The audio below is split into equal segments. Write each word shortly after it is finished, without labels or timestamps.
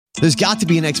There's got to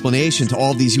be an explanation to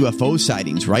all of these UFO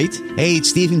sightings, right? Hey,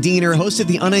 it's Stephen Diener, host of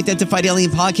the Unidentified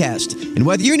Alien Podcast. And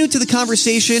whether you're new to the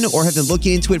conversation or have been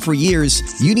looking into it for years,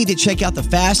 you need to check out the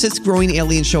fastest growing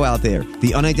alien show out there,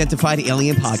 the Unidentified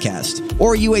Alien Podcast,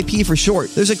 or UAP for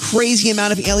short. There's a crazy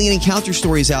amount of alien encounter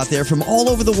stories out there from all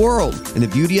over the world. And the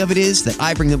beauty of it is that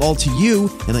I bring them all to you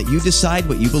and let you decide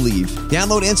what you believe.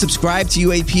 Download and subscribe to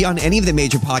UAP on any of the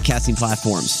major podcasting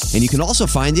platforms. And you can also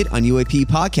find it on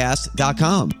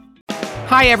UAPpodcast.com.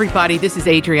 Hi, everybody. This is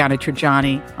Adriana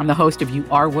Trajani. I'm the host of You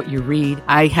Are What You Read.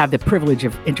 I have the privilege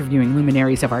of interviewing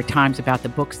luminaries of our times about the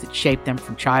books that shaped them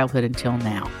from childhood until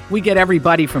now. We get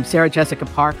everybody from Sarah Jessica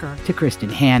Parker to Kristen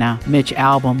Hanna, Mitch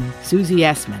Albom, Susie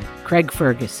Essman, Craig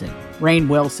Ferguson, Rainn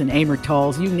Wilson, Amor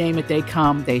Tolls, you name it, they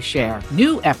come, they share.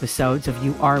 New episodes of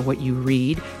You Are What You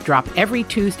Read drop every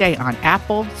Tuesday on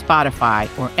Apple, Spotify,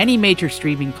 or any major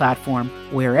streaming platform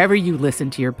wherever you listen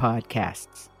to your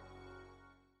podcasts.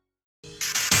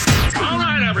 All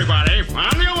right, everybody,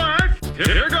 on the alert.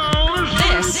 Here goes.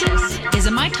 This is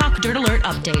a My Talk Dirt Alert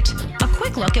update. A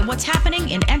quick look at what's happening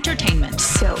in entertainment.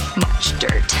 So much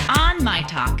dirt. On My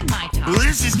Talk. Well,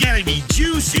 this is going to be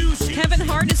juicy. Kevin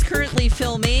Hart is currently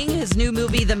filming his new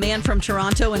movie, The Man from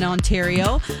Toronto in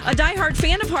Ontario. A diehard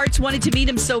fan of Hart's wanted to meet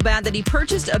him so bad that he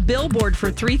purchased a billboard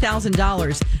for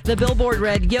 $3,000. The billboard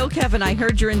read, "Yo, Kevin, I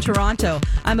heard you're in Toronto.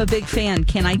 I'm a big fan.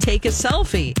 Can I take a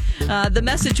selfie?" The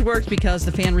message worked because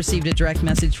the fan received a direct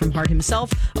message from Hart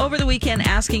himself over the weekend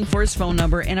asking for his phone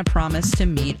number and a promise to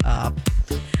meet up.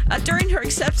 During her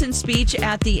acceptance speech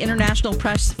at the International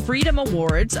Press Freedom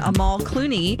Awards, Amal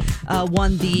Clooney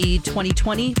won the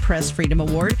 2020 Press Freedom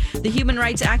Award. The human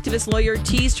rights activist lawyer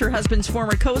teased her husband's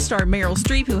former co-star Meryl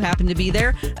Streep, who happened to be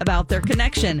there, about their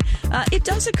connection. It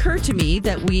does occur to me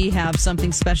that we have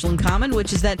something special in common,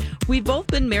 which is that we've both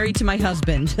been married to my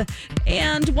husband.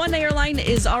 And one airline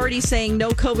is already saying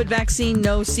no COVID vaccine,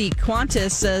 no seat.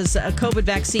 Qantas says a COVID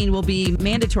vaccine will be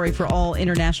mandatory for all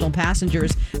international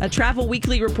passengers. Travel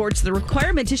Weekly reports the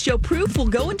requirement to show proof will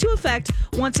go into effect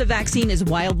once a vaccine is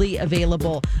widely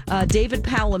available. David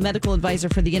Powell, a medical advisor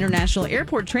for the International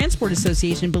Airport Transport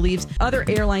Association, believes other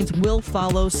airlines will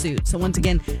follow suit. So once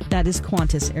again, that is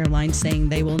Qantas Airlines saying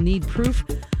they will need proof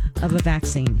of a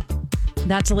vaccine.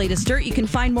 That's the latest dirt. You can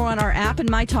find more on our app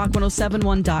and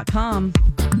mytalk1071.com.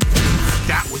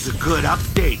 That was a good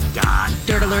update, Don.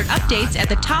 Dirt Alert updates at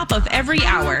the top of every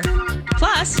hour.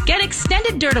 Plus, get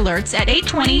extended Dirt Alerts at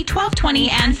 8:20, 12:20,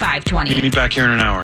 and 5:20. Meet me back here in an hour.